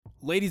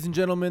Ladies and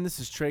gentlemen, this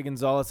is Trey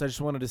Gonzalez. I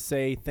just wanted to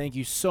say thank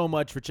you so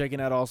much for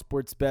checking out All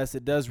Sports Best.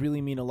 It does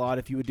really mean a lot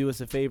if you would do us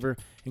a favor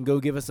and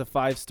go give us a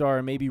 5-star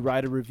and maybe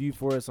write a review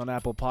for us on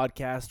Apple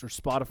Podcast or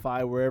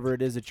Spotify, wherever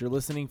it is that you're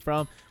listening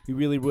from. We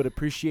really would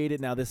appreciate it.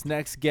 Now, this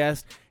next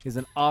guest is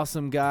an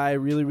awesome guy,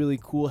 really, really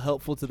cool,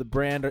 helpful to the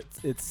brand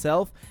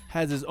itself,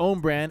 has his own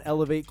brand,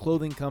 Elevate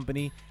Clothing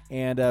Company,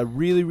 and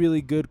really,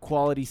 really good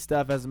quality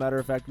stuff. As a matter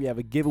of fact, we have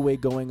a giveaway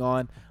going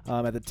on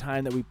at the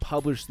time that we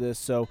publish this.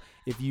 So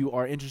if you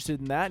are interested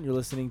in that and you're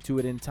listening to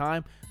it in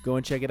time, go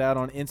and check it out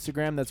on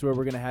Instagram. That's where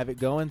we're going to have it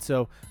going.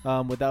 So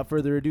without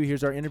further ado,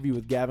 here's our interview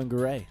with Gavin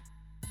Garay.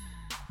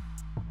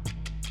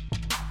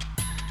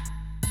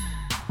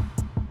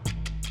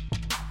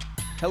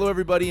 Hello,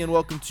 everybody, and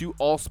welcome to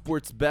All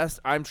Sports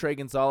Best. I'm Trey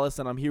Gonzalez,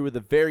 and I'm here with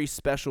a very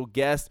special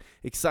guest.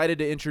 Excited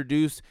to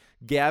introduce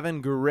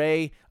Gavin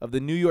Garay of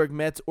the New York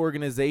Mets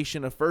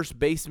organization, a first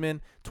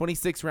baseman,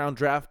 26th-round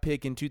draft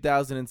pick in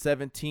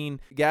 2017.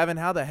 Gavin,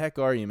 how the heck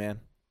are you, man?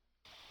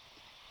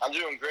 I'm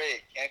doing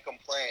great. Can't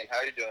complain. How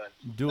are you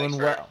doing? Doing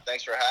well.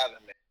 Thanks for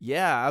having me.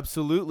 Yeah,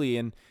 absolutely.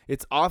 And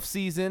it's off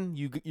season.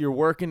 You're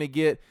working to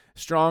get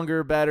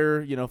stronger,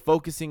 better,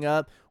 focusing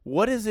up.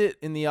 What is it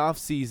in the off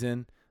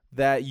season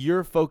that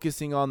you're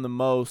focusing on the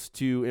most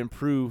to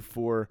improve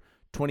for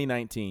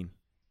 2019?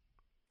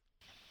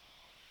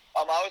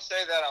 I would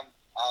say that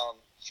I'm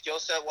skill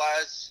set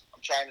wise,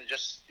 I'm trying to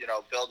just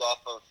build off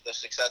of the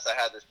success I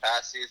had this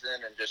past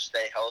season and just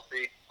stay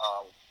healthy.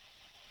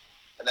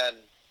 And then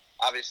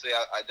obviously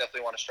I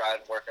definitely want to strive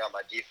and work on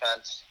my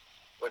defense,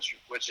 which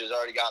has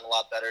already gotten a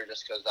lot better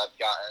just because I've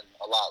gotten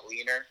a lot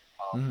leaner.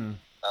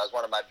 That was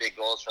one of my big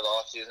goals for the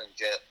off season,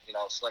 get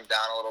slim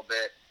down a little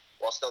bit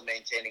while still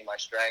maintaining my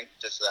strength,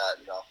 just so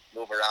that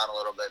move around a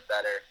little bit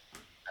better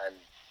and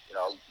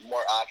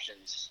more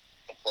options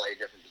to play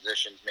different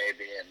positions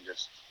maybe, and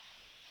just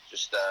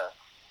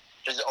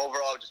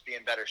overall just be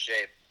in better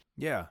shape.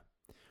 Yeah.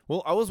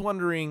 Well, I was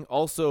wondering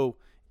also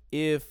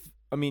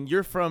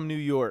you're from New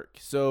York,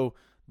 so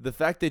the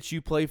fact that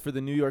you play for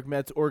the New York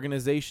Mets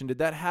organization, did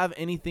that have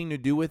anything to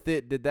do with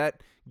it? Did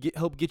that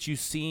help get you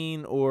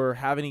seen or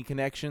have any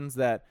connections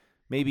that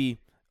maybe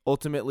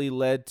ultimately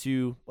led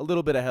to a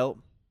little bit of help?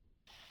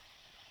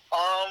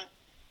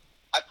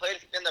 I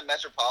played in the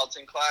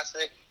Metropolitan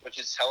Classic, which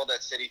is held at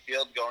Citi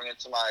Field going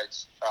into my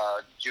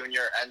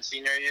junior and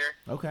senior year.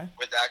 Okay.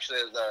 With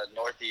actually the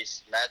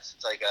Northeast Mets.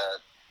 It's like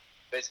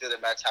basically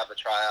the Mets have a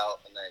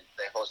tryout and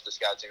they host the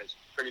scout team. It's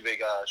a pretty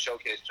big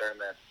showcase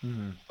tournament.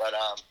 Mm-hmm. But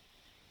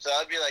so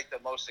that'd be like the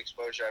most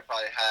exposure I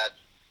probably had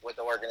with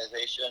the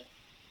organization.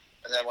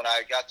 And then when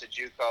I got to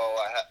JUCO,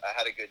 I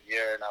had a good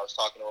year, and I was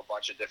talking to a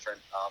bunch of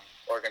different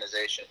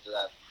organizations,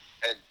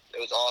 and it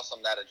was awesome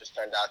that it just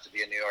turned out to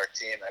be a New York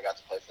team, and I got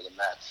to play for the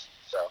Mets.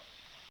 So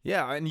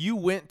yeah, and you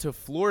went to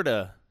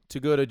Florida to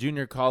go to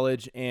junior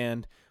college,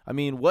 and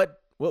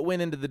what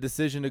went into the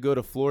decision to go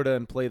to Florida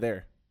and play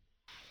there?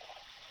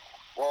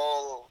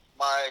 Well,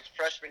 my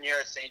freshman year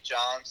at St.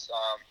 John's,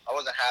 I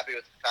wasn't happy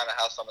with kind of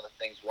how some of the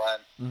things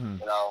went.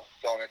 Mm-hmm.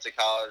 Going into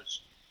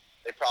college,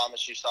 they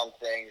promised you some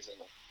things, and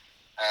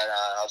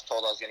I was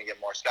told I was going to get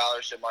more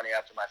scholarship money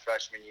after my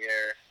freshman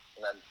year,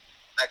 and then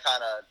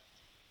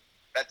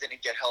that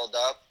didn't get held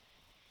up.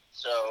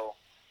 So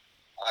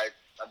I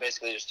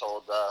basically just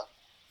told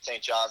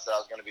St. John's that I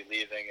was going to be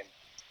leaving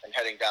and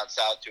heading down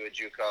south to a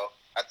JUCO.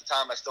 At the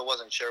time, I still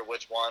wasn't sure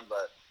which one,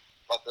 but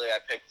luckily I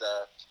picked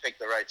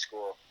the right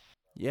school.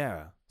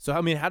 Yeah. So,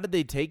 how did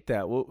they take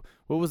that? What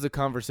was the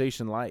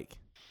conversation like?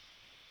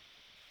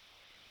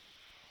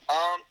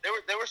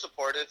 They were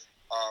supportive.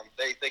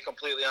 They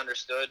completely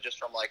understood just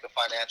from like a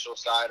financial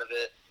side of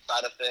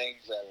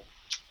things, and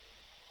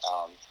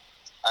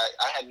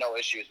I had no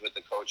issues with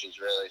the coaches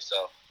really.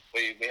 So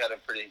we had a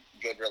pretty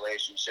good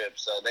relationship.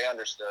 So they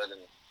understood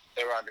and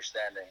they were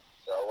understanding.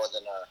 So it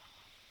wasn't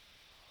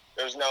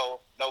there was no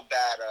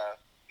bad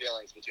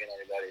feelings between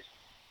anybody.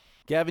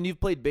 Gavin, you've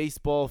played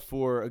baseball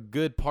for a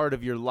good part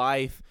of your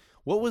life.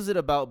 What was it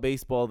about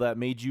baseball that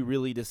made you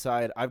really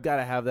decide, I've got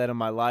to have that in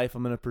my life,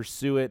 I'm going to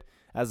pursue it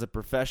as a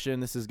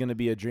profession, this is going to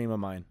be a dream of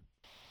mine?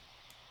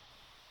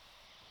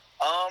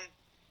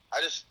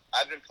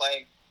 I've been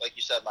playing, like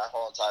you said, my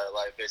whole entire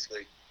life,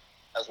 basically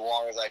as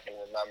long as I can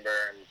remember.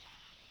 And,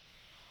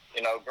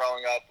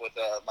 growing up with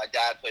my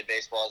dad played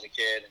baseball as a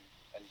kid,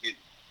 and he,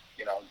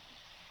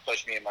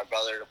 pushed me and my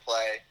brother to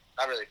play.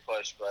 Not really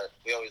pushed, but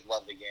we always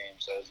loved the game,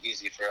 so it was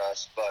easy for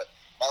us. But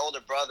my older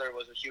brother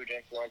was a huge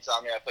influence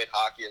on me. I played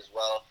hockey as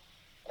well,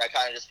 and I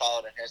kind of just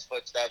followed in his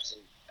footsteps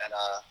and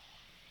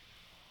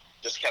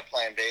just kept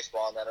playing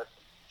baseball. And then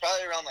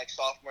probably around like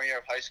sophomore year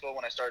of high school,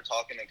 when I started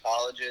talking in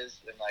colleges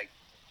and like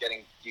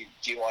getting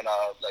D1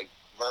 like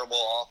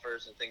verbal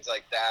offers and things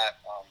like that,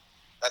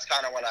 that's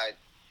kind of when I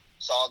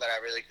saw that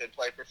I really could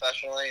play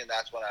professionally, and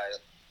that's when I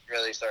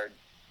really started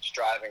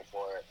striving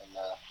for it, and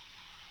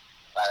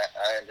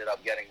I ended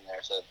up getting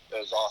there. So it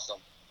was awesome,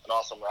 an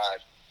awesome ride.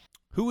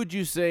 Who would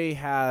you say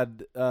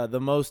had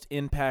the most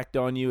impact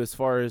on you as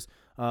far as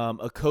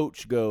a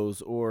coach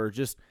goes, or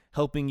just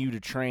helping you to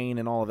train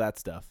and all of that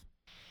stuff?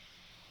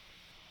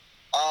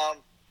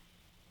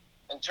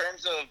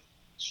 terms of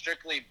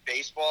strictly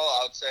baseball,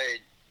 I would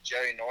say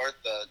Jerry North,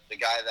 the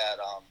guy that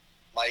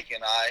Mike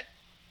and I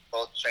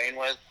both train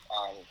with.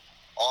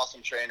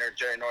 Awesome trainer.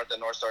 Jerry North at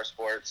North Star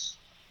Sports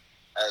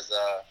has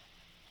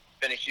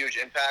been a huge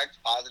impact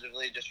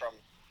positively just from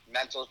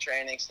mental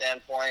training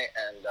standpoint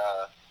and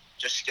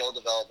just skill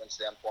development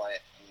standpoint.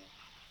 And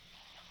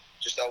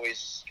just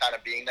always kind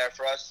of being there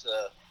for us.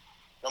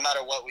 No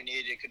matter what we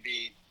need, it could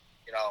be,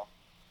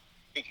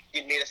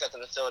 he'd meet us at the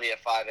facility at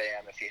 5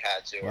 a.m. if he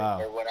had to, Wow.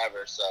 or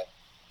whatever. So,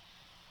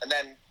 and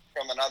then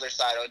from another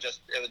side,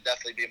 it would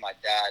definitely be my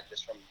dad,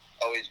 just from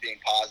always being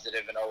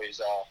positive and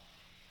always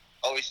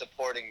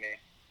supporting me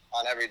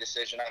on every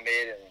decision I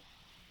made, and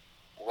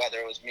whether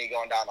it was me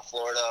going down to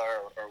Florida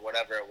or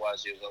whatever it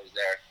was, he was always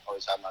there,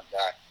 always had my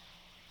back.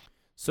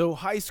 So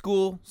high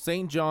school,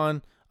 St.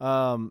 John,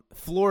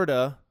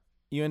 Florida.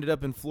 You ended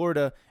up in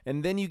Florida,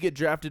 and then you get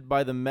drafted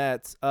by the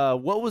Mets.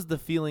 What was the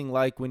feeling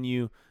like when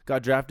you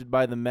got drafted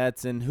by the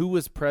Mets, and who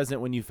was present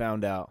when you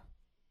found out?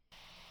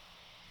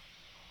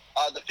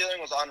 The feeling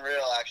was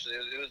unreal, actually.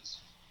 It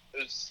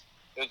was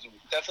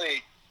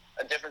definitely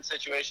a different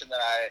situation than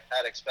I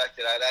had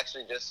expected. I'd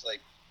actually just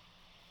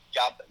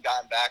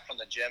gotten back from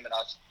the gym, and I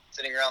was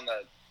sitting around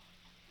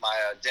my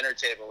dinner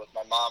table with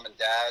my mom and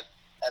dad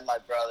and my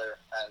brother,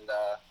 and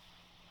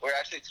we were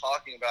actually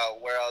talking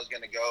about where I was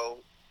going to go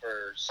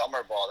for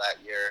summer ball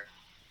that year.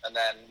 And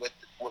then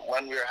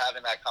when we were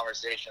having that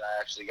conversation,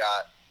 I actually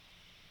got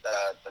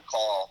the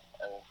call,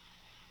 and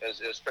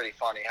it was pretty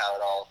funny how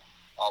it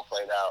all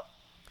played out.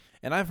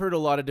 And I've heard a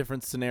lot of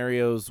different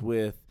scenarios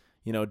with,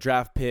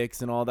 draft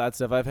picks and all that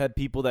stuff. I've had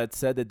people that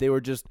said that they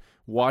were just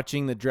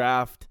watching the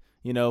draft,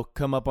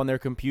 come up on their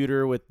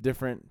computer with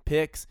different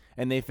picks,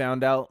 and they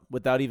found out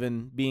without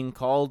even being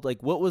called.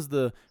 Like, what was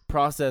the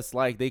process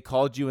like? They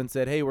called you and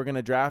said, hey, we're going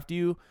to draft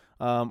you.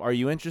 Are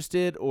you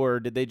interested? Or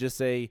did they just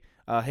say,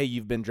 hey,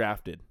 you've been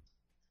drafted?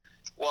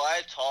 Well, I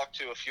had talked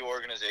to a few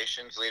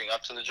organizations leading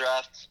up to the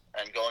draft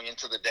and going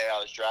into the day I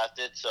was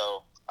drafted.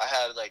 So I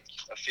had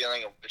a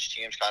feeling of which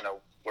teams kind of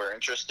were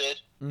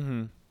interested.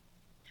 Mm-hmm.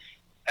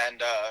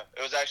 And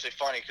it was actually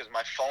funny because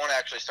my phone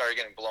actually started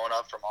getting blown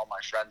up from all my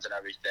friends and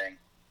everything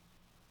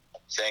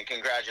saying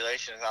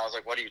congratulations. And I was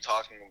like, what are you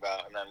talking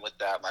about? And then with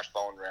that, my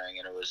phone rang,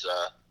 and it was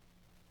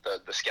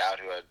the scout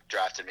who had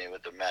drafted me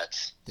with the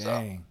Mets.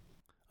 Dang.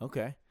 So.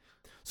 Okay.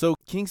 So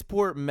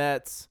Kingsport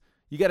Mets,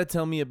 you got to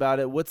tell me about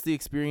it. What's the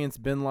experience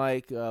been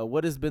like?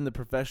 What has been the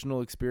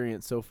professional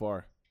experience so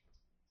far?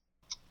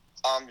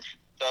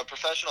 The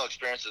professional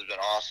experience has been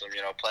awesome,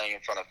 playing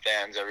in front of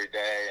fans every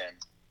day and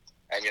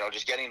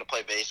just getting to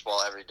play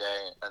baseball every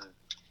day, and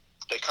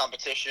the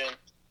competition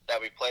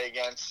that we play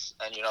against,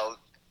 and,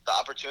 the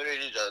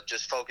opportunity to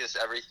just focus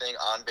everything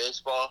on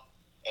baseball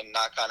and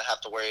not kind of have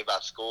to worry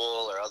about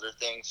school or other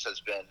things has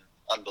been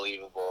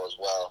unbelievable as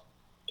well.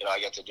 I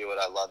get to do what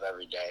I love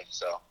every day.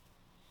 So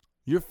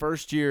your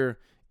first year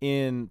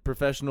in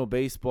professional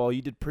baseball,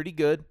 you did pretty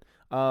good.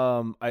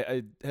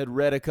 I had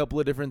read a couple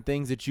of different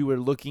things that you were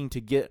looking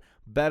to get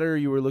better.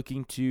 You were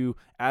looking to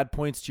add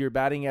points to your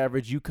batting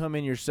average. You come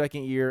in your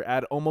second year,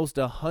 add almost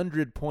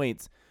 100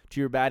 points to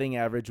your batting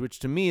average, which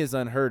to me is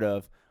unheard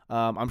of.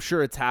 I'm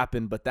sure it's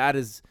happened, but that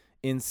is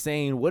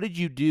insane. What did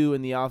you do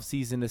in the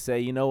offseason to say,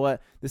 you know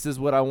what, this is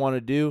what I want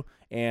to do,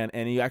 and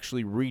you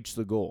actually reach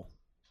the goal?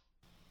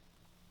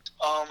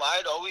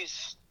 I'd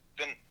always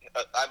been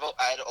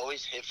I'd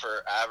always hit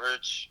for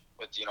average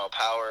with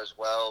power as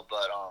well,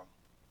 but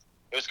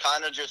it was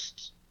kind of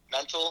just the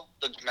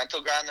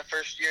mental grind the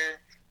first year.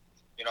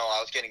 I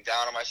was getting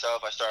down on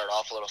myself. I started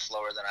off a little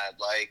slower than I had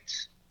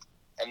liked,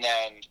 and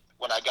then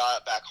when I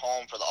got back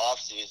home for the off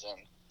season,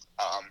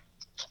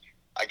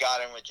 I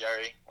got in with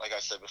Jerry, like I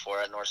said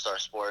before, at North Star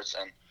Sports,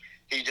 and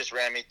he just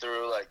ran me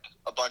through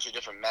a bunch of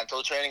different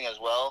mental training as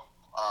well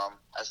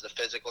as the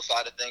physical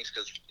side of things,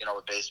 because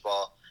with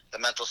baseball, the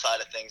mental side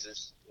of things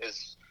is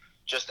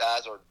just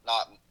as, or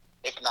not,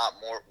 if not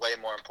more, way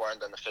more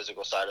important than the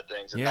physical side of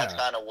things. And that's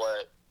kind of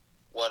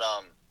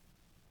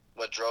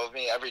what drove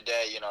me every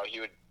day.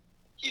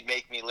 He'd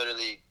make me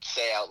literally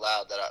say out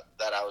loud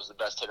that I was the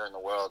best hitter in the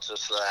world,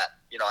 just so that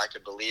I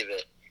could believe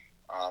it.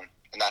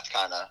 And that's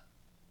kind of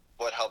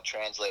what helped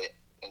translate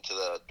into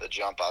the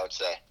jump, I would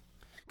say.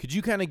 Could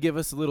you kind of give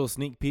us a little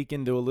sneak peek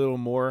into a little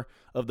more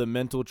of the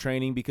mental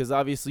training? Because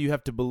obviously you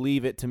have to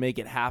believe it to make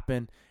it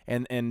happen,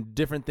 and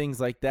different things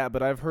like that.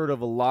 But I've heard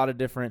of a lot of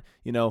different,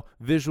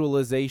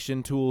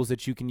 visualization tools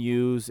that you can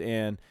use,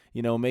 and,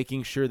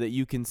 making sure that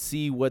you can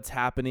see what's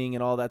happening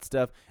and all that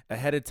stuff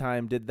ahead of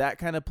time. Did that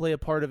kind of play a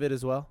part of it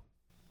as well?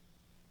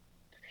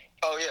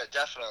 Oh yeah,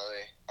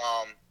 definitely.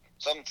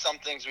 Some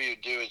things we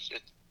would do is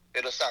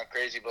it'll sound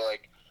crazy, but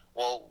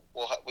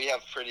we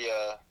have pretty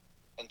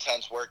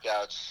intense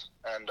workouts,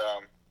 and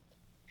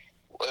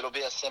it'll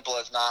be as simple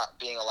as not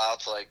being allowed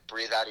to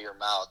breathe out of your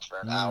mouth for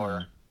an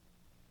hour,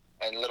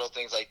 and little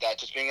things like that.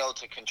 Just being able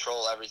to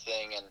control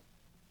everything,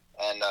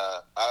 and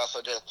I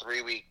also did a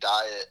 3-week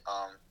diet.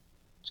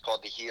 It's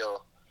called the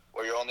Heal,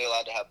 where you're only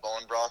allowed to have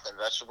bone broth and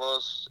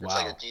vegetables. It's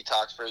like a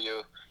detox for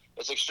you.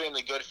 it's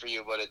extremely good for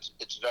you, but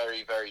it's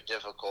very, very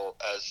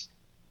difficult as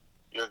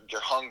you're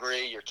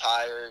hungry, you're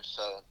tired.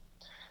 So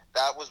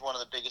that was one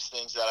of the biggest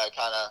things that I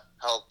kind of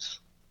helped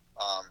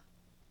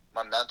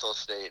my mental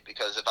state,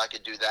 because if I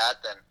could do that,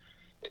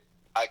 then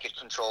I could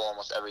control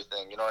almost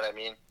everything. You know what I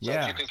mean? So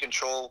Yeah. if you can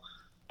control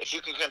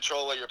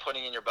what you're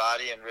putting in your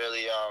body and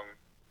really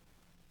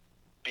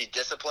be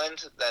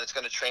disciplined, then it's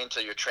going to train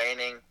to your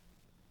training,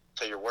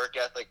 to your work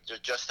ethic,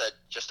 just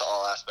to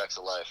all aspects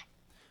of life.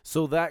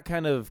 So that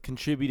kind of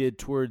contributed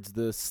towards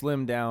the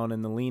slim down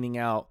and the leaning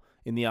out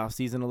in the off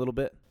season a little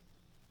bit?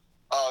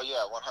 Oh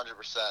yeah,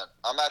 100%.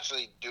 I'm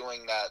actually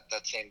doing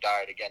that same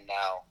diet again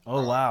now.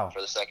 Oh wow.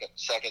 For the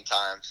second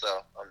time.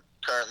 So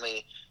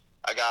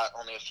I got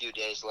only a few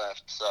days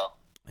left. So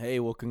Hey,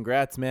 well,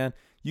 congrats, man.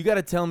 You got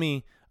to tell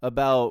me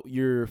about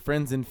your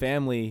friends and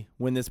family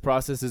when this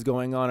process is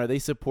going on. Are they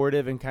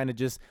supportive and kind of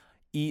just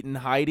eat in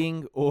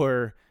hiding,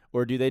 or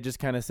do they just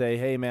kind of say,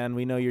 "Hey, man,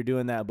 we know you're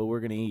doing that, but we're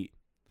gonna eat"?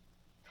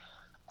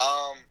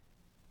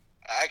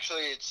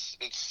 actually,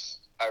 it's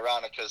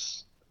ironic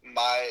because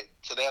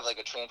so they have like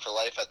a Train for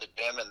Life at the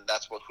gym, and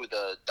that's who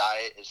the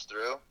diet is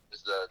through.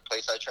 Is the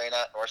place I train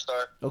at, North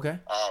Star. Okay.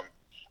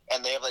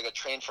 And they have like a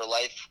Train for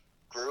Life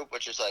group,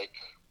 which is like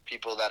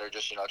people that are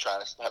just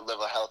trying to live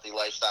a healthy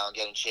lifestyle and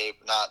get in shape,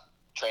 not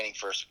training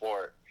for a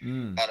sport.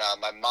 And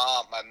my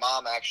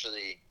mom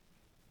actually,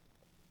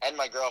 and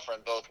my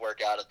girlfriend both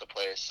work out at the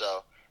place,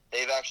 so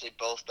they've actually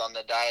both done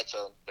the diet,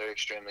 so they're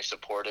extremely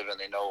supportive, and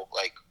they know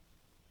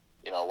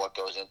what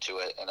goes into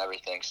it and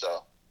everything.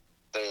 So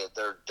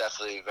they're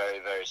definitely very,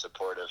 very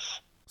supportive.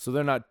 So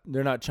they're not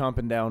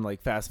chomping down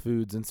like fast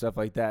foods and stuff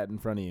like that in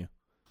front of you.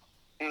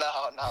 No,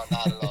 not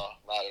at all,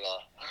 not at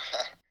all.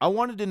 I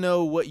wanted to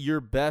know what your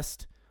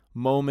best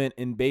moment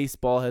in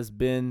baseball has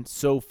been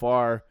so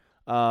far.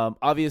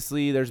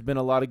 Obviously, there's been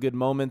a lot of good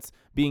moments.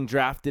 Being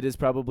drafted is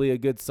probably a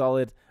good,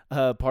 solid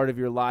part of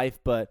your life.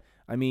 But,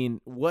 I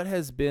mean, what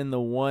has been the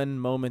one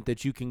moment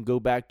that you can go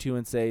back to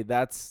and say,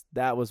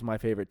 that was my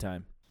favorite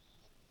time?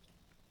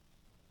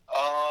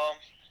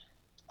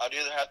 I'd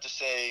either have to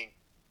say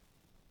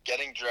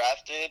getting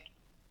drafted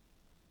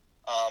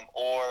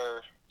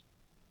or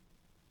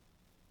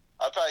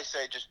I'd probably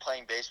say just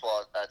playing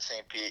baseball at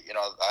St. Pete. That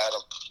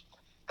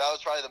was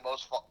probably the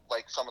most fun,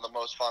 some of the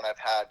most fun I've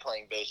had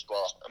playing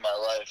baseball in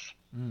my life.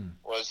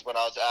 Was when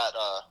I was at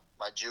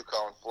my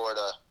JUCO in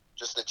Florida.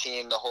 Just the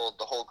team, the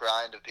whole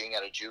grind of being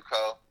at a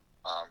JUCO.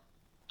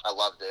 I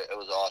loved it. It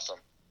was awesome.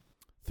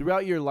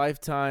 Throughout your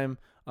lifetime,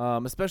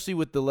 especially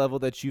with the level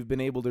that you've been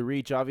able to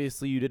reach,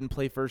 obviously you didn't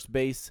play first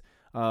base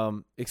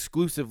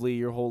exclusively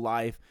your whole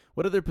life.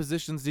 What other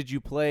positions did you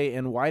play,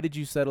 and why did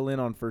you settle in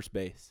on first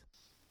base?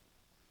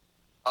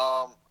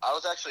 I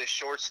was actually a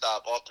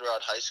shortstop all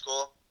throughout high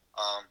school,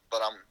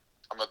 but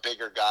I'm a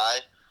bigger guy.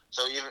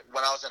 So even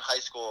when I was in high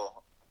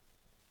school,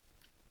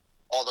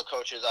 all the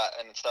coaches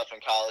and stuff in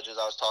colleges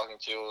I was talking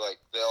to,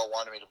 they all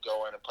wanted me to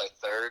go in and play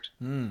third.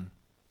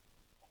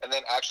 And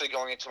then actually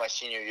going into my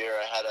senior year,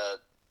 I had a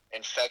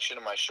infection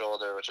in my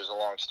shoulder, which is a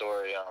long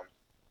story,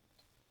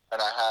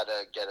 and I had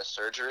to get a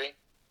surgery.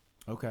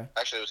 Okay.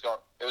 Actually,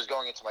 it was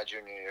going into my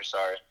junior year.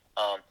 Sorry.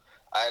 I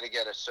had to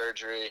get a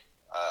surgery.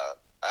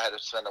 I had to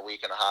spend a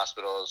week in the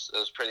hospital. It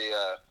was pretty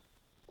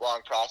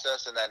long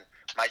process, and then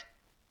my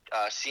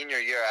senior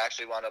year, I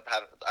actually wound up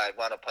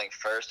playing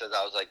first as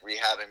I was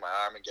rehabbing my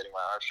arm and getting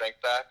my arm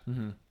strength back.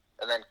 Mm-hmm.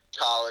 And then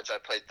college, I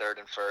played third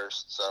and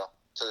first. So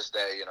to this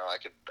day, I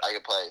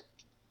could play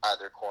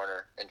either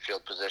corner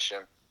infield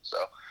position. So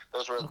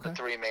those were the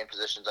three main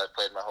positions I've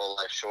played my whole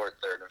life: short,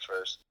 third, and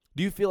first.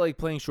 Do you feel like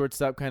playing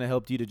shortstop kind of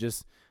helped you to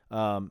just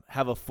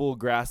have a full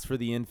grasp for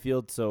the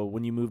infield? So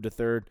when you moved to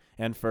third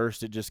and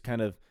first, it just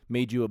kind of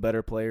made you a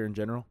better player in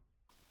general?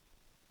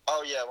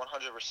 Oh yeah,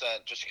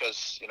 100%. Just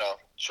because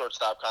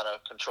shortstop kind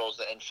of controls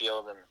the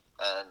infield,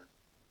 and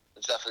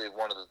it's definitely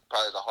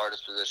probably the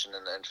hardest position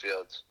in the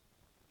infield.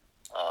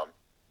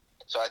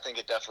 So I think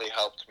it definitely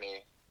helped me,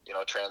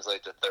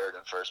 translate to third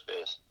and first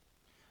base.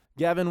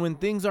 Gavin, when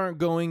things aren't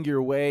going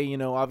your way,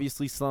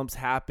 obviously slumps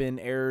happen,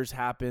 errors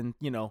happen,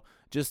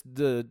 just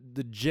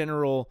the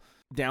general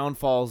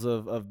downfalls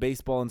of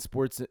baseball and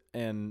sports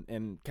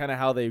and kind of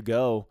how they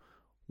go.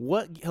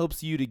 What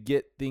helps you to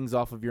get things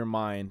off of your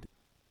mind?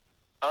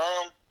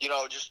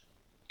 Just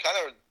kind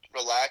of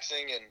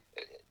relaxing, and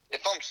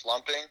if I'm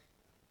slumping,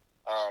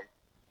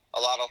 a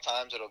lot of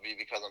times it'll be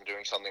because I'm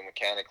doing something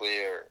mechanically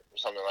or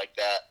something like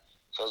that.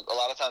 So a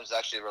lot of times it's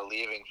actually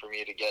relieving for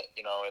me to get,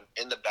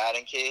 in the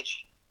batting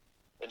cage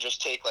and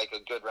just take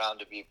a good round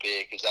to be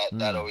big, because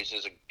that always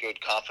is a good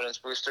confidence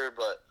booster.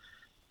 But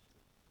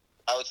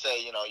I would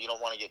say, you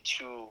don't want to get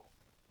too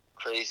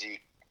crazy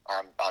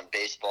on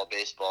baseball,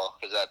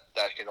 because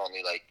that can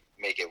only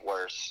make it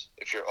worse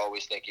if you're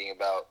always thinking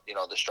about,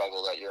 the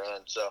struggle that you're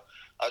in. So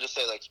I would just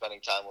say spending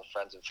time with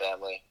friends and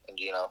family and,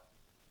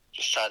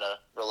 just trying to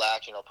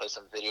relax, play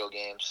some video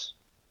games,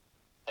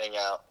 hang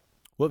out.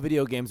 What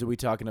video games are we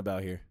talking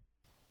about here?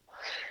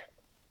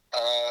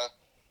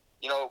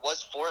 It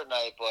was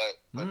Fortnite,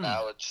 but Hmm.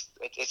 now it's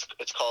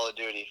Call of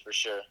Duty for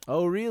sure.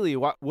 Oh, really?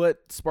 What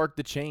sparked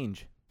the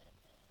change?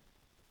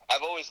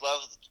 I've always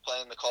loved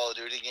playing the Call of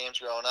Duty games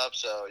growing up,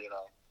 so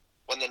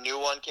when the new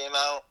one came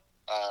out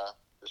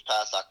this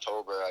past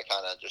October, I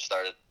kind of just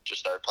started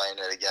playing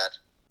it again.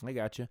 I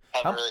got you.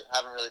 Haven't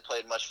really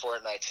played much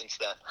Fortnite since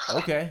then.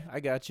 Okay, I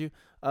got you.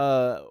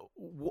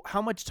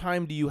 How much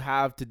time do you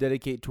have to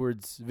dedicate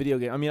towards video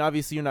game? I mean,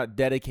 obviously you're not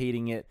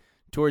dedicating it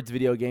towards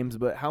video games,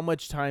 but how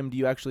much time do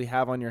you actually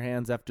have on your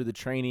hands after the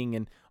training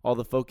and all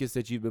the focus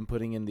that you've been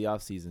putting in the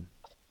off season?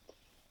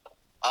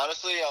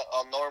 Honestly,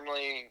 I'll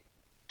normally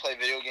play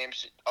video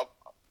games.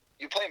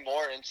 You play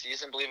more in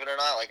season, believe it or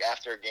not. Like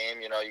after a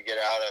game, you get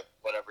out at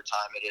whatever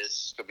time it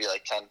is. It could be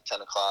like 10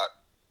 o'clock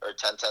or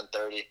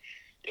 10:30.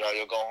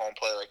 You'll go home,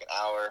 play like an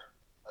hour,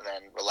 and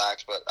then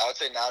relax. But I would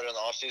say now during the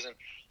off season,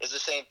 it's the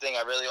same thing.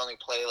 I really only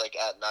play like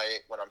at night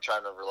when I'm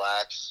trying to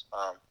relax.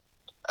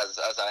 As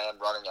I am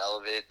running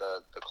Elevate,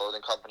 the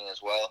clothing company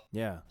as well.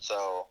 Yeah.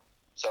 So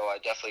I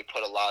definitely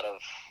put a lot of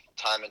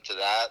time into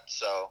that.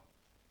 So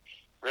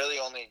really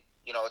only,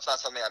 it's not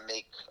something I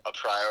make a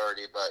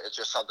priority, but it's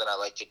just something I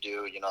like to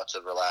do,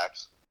 to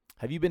relax.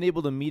 Have you been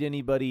able to meet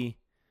anybody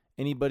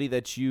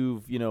that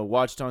you've,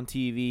 watched on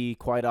TV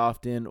quite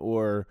often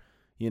or,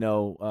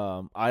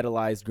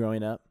 idolized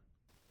growing up?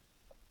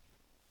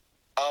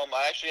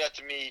 I actually had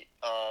to meet,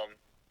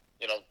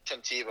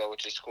 Tim Tebow,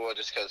 which is cool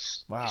just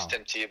because he's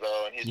Tim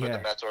Tebow and he's with the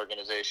Mets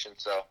organization.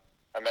 So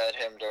I met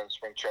him during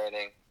spring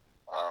training.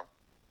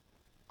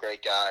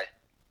 Great guy.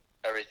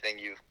 Everything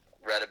you've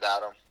read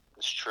about him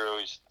is true.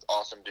 He's an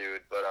awesome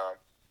dude. But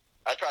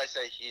I'd probably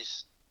say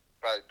he's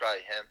probably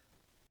him.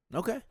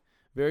 Okay,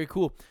 very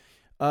cool.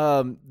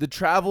 The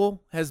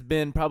travel has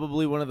been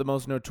probably one of the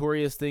most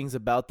notorious things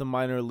about the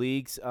minor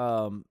leagues.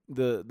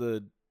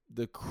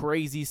 The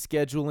crazy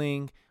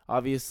scheduling,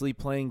 obviously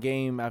playing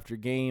game after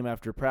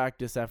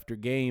practice after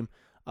game.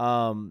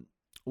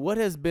 What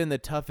has been the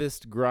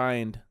toughest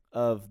grind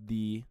of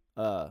the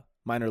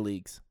minor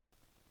leagues?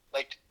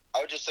 Like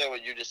I would just say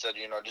what you just said.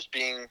 Just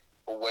being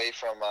away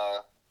from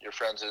your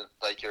friends and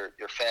like your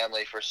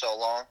family for so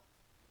long.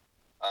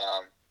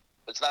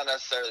 It's not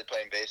necessarily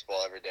playing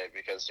baseball every day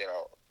because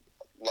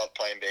love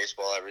playing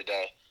baseball every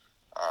day.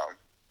 I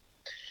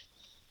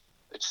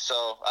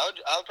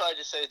would probably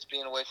just say it's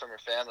being away from your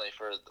family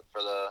for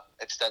the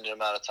extended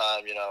amount of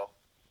time.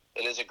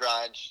 It is a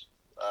grind.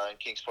 In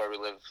Kingsport, we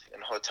live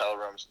in hotel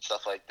rooms and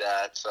stuff like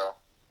that. So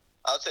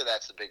I would say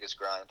that's the biggest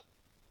grind.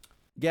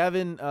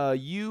 Gavin,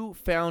 you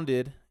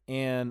founded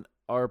and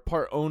are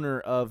part owner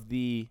of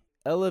the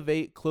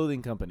Elevate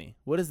Clothing Company.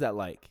 What is that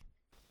like?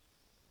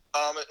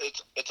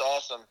 It's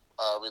awesome.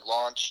 We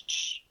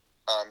launched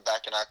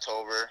back in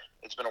October.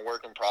 It's been a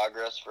work in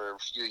progress for a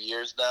few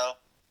years now,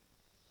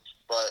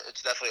 but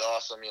it's definitely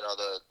awesome.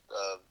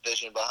 The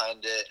vision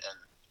behind it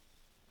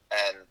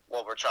and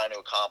what we're trying to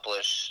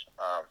accomplish.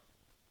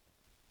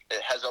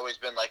 It has always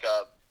been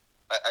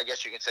I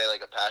guess you can say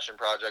like a passion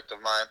project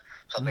of mine,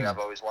 something I've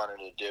always wanted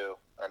to do,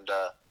 and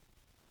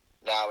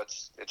now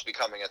it's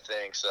becoming a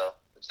thing. So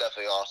it's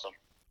definitely awesome.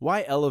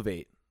 Why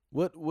Elevate?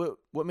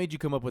 What made you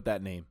come up with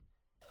that name?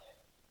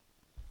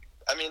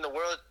 I mean, the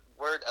word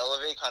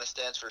elevate kind of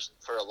stands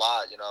for a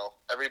lot.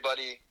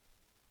 Everybody.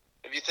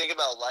 If you think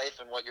about life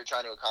and what you're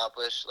trying to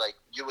accomplish, like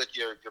you with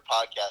your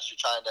podcast,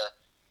 you're trying to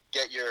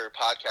get your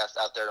podcast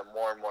out there to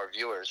more and more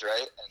viewers,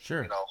 right? And,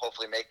 sure.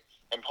 Hopefully make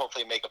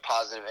a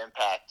positive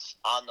impact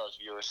on those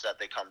viewers so that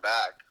they come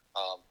back.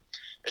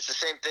 It's the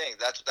same thing.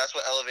 That's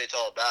what Elevate's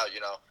all about.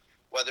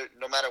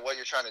 No matter what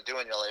you're trying to do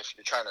in your life,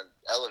 you're trying to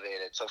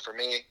elevate it. So for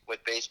me, with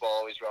baseball,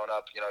 always growing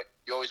up,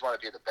 you always want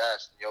to be the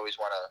best. You always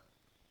want to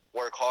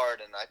work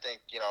hard, and I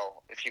think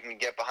if you can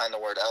get behind the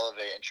word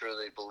elevate and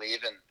truly believe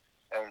in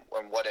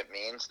and what it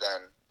means,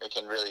 then it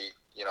can really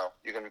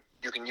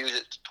you can use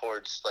it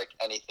towards like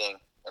anything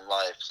in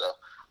life. So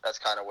that's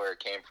kind of where it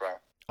came from.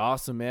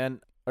 Awesome,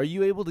 man. Are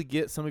you able to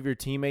get some of your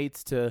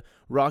teammates to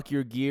rock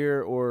your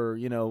gear or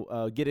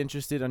get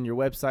interested on your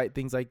website,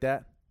 things like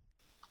that?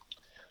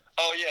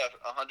 Oh yeah,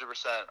 100%.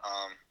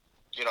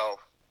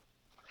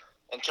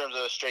 In terms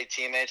of straight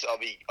teammates, I'll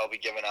be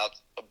giving out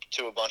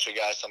to a bunch of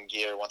guys some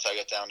gear once I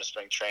get down to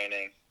spring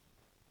training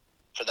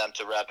for them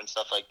to rep and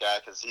stuff like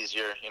that, because it's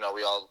easier.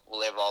 We all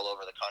live all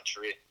over the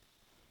country,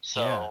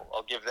 so yeah.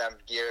 I'll give them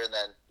gear, and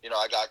then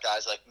I got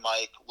guys like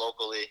Mike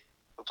locally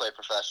who play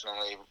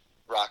professionally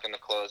rocking the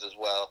clothes as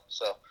well.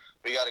 So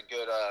we got a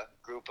good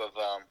group of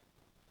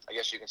I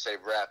guess you can say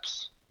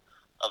reps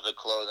of the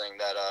clothing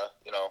that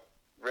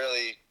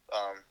really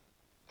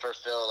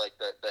fulfill like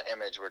the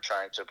image we're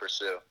trying to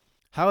pursue.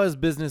 How has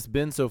business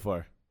been so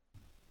far?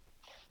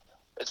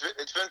 It's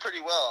been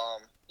pretty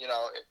well.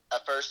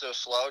 At first it was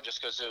slow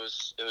just because it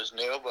was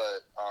new,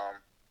 but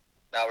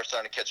now we're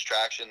starting to catch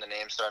traction. The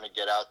name's starting to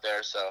get out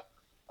there, so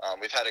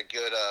we've had a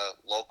good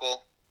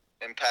local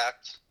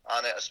impact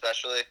on it,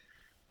 especially,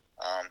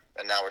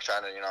 and now we're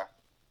trying to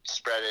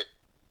spread it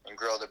and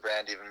grow the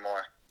brand even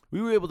more.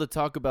 we were able to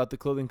talk about the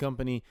clothing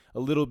company a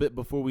little bit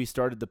before we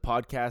started the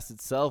podcast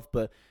itself,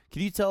 but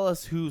could you tell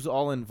us who's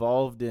all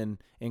involved and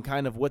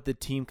kind of what the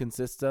team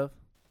consists of?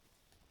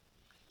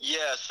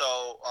 Yeah,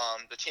 so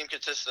the team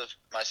consists of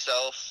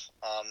myself,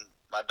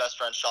 my best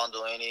friend Sean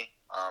Delaney.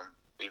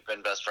 We've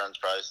been best friends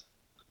probably.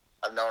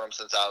 I've known him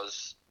since I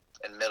was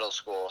in middle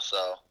school,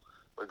 so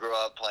we grew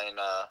up playing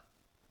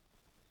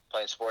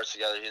sports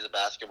together. He's a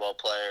basketball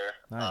player.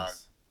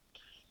 Nice.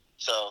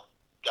 So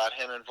got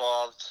him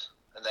involved,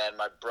 and then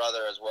my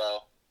brother as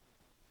well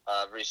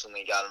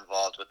recently got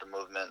involved with the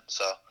movement.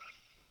 So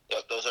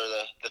those are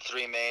the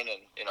three main,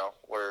 and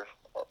we're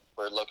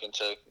looking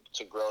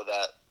to grow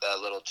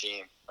that little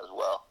team as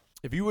well.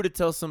 If you were to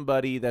tell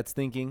somebody that's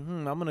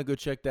thinking, I'm going to go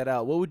check that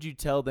out, what would you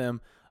tell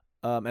them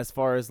as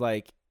far as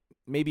like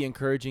maybe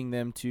encouraging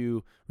them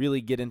to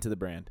really get into the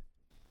brand?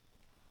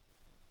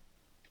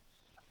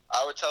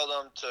 I would tell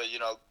them to,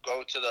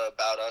 go to the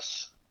About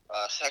Us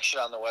section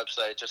on the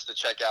website just to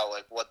check out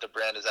like what the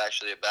brand is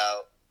actually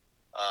about,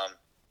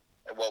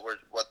 and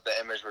what the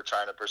image we're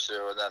trying to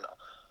pursue. And then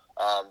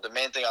the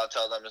main thing I'll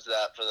tell them is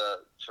that for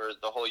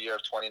the whole year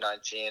of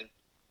 2019,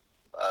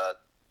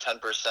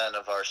 10%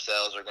 of our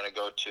sales are going to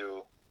go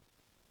to,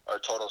 our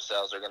total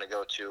sales are going to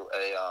go to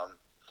a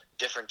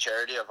different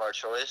charity of our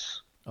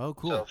choice. Oh,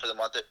 cool. So for the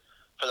month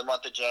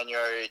of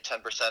January,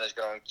 10% is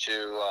going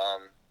to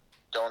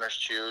Donors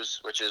Choose,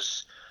 which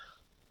is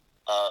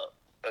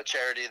a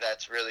charity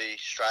that's really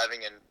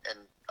striving and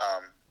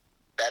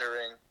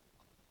bettering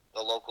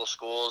the local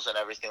schools and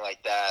everything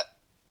like that.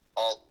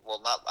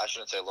 I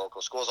shouldn't say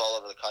local schools, all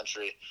over the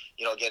country.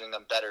 Getting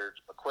them better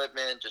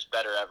equipment, just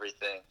better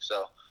everything.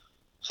 So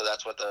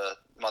that's what the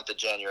month of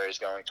January is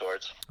going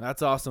towards.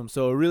 That's awesome.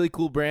 So a really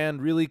cool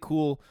brand, really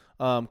cool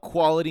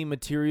quality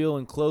material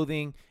and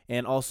clothing,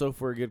 and also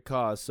for a good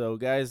cause. So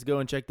guys, go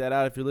and check that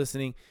out if you're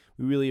listening.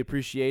 We really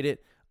appreciate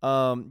it.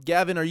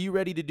 Gavin, are you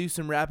ready to do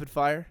some rapid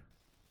fire?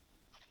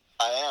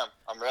 I am.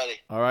 I'm ready.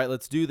 All right,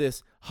 let's do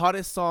this.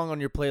 Hottest song on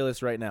your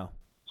playlist right now?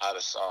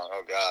 Hottest song?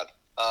 Oh, God.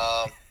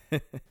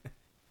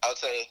 I would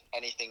say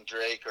anything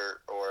Drake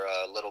or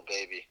Little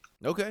Baby.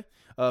 Okay.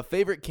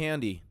 Favorite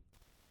candy?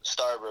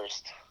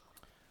 Starburst.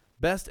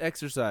 Best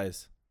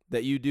exercise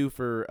that you do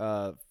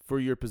for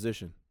your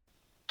position?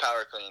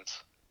 Power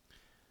cleans.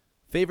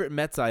 Favorite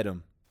Mets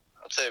item?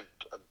 I'd say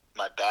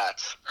my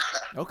bats.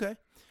 Okay.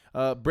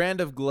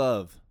 Brand of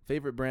glove.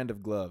 Favorite brand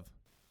of glove?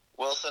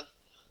 Wilson.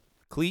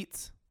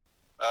 Cleats?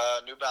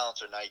 New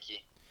Balance or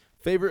Nike.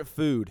 Favorite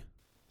food?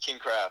 King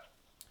crab.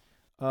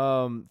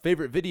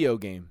 Favorite video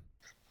game?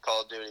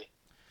 Call of Duty.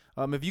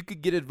 If you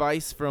could get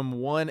advice from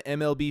one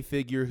MLB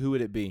figure, who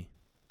would it be?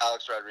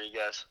 Alex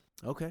Rodriguez.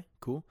 Okay,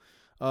 cool.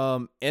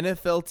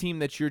 NFL team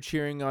that you're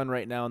cheering on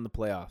right now in the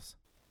playoffs?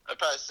 I'd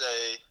probably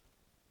say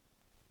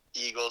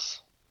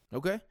Eagles.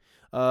 Okay.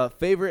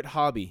 Favorite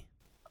hobby?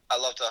 I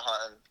love to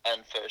hunt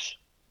and fish.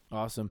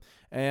 Awesome.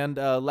 And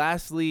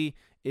lastly,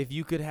 if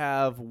you could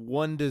have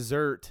one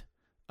dessert,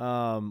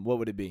 what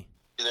would it be?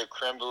 Either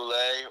creme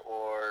brulee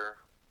or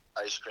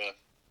ice cream.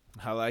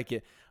 I like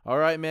it. All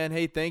right, man.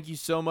 Hey, thank you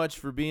so much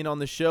for being on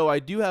the show. I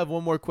do have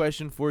one more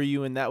question for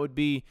you, and that would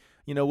be,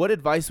 what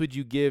advice would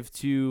you give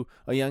to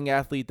a young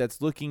athlete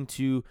that's looking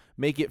to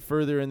make it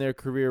further in their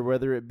career,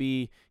 whether it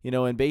be,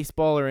 in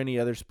baseball or any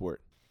other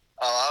sport?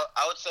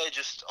 I would say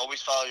just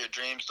always follow your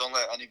dreams. Don't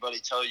let anybody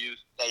tell you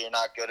that you're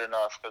not good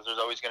enough, because there's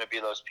always going to be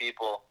those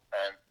people.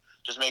 And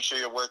just make sure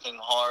you're working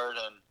hard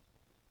and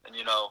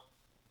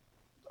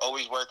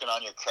always working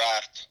on your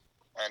craft.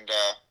 And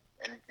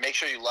make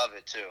sure you love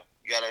it too.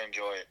 You got to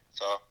enjoy it.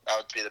 So that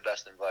would be the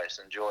best advice.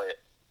 Enjoy it.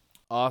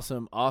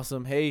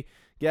 Awesome. Hey,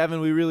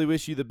 Gavin, we really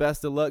wish you the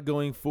best of luck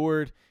going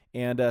forward.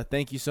 And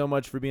thank you so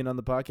much for being on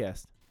the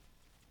podcast.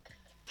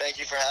 Thank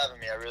you for having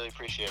me. I really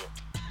appreciate it.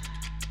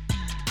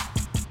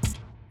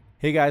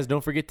 Hey guys,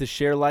 don't forget to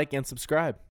share, like, and subscribe.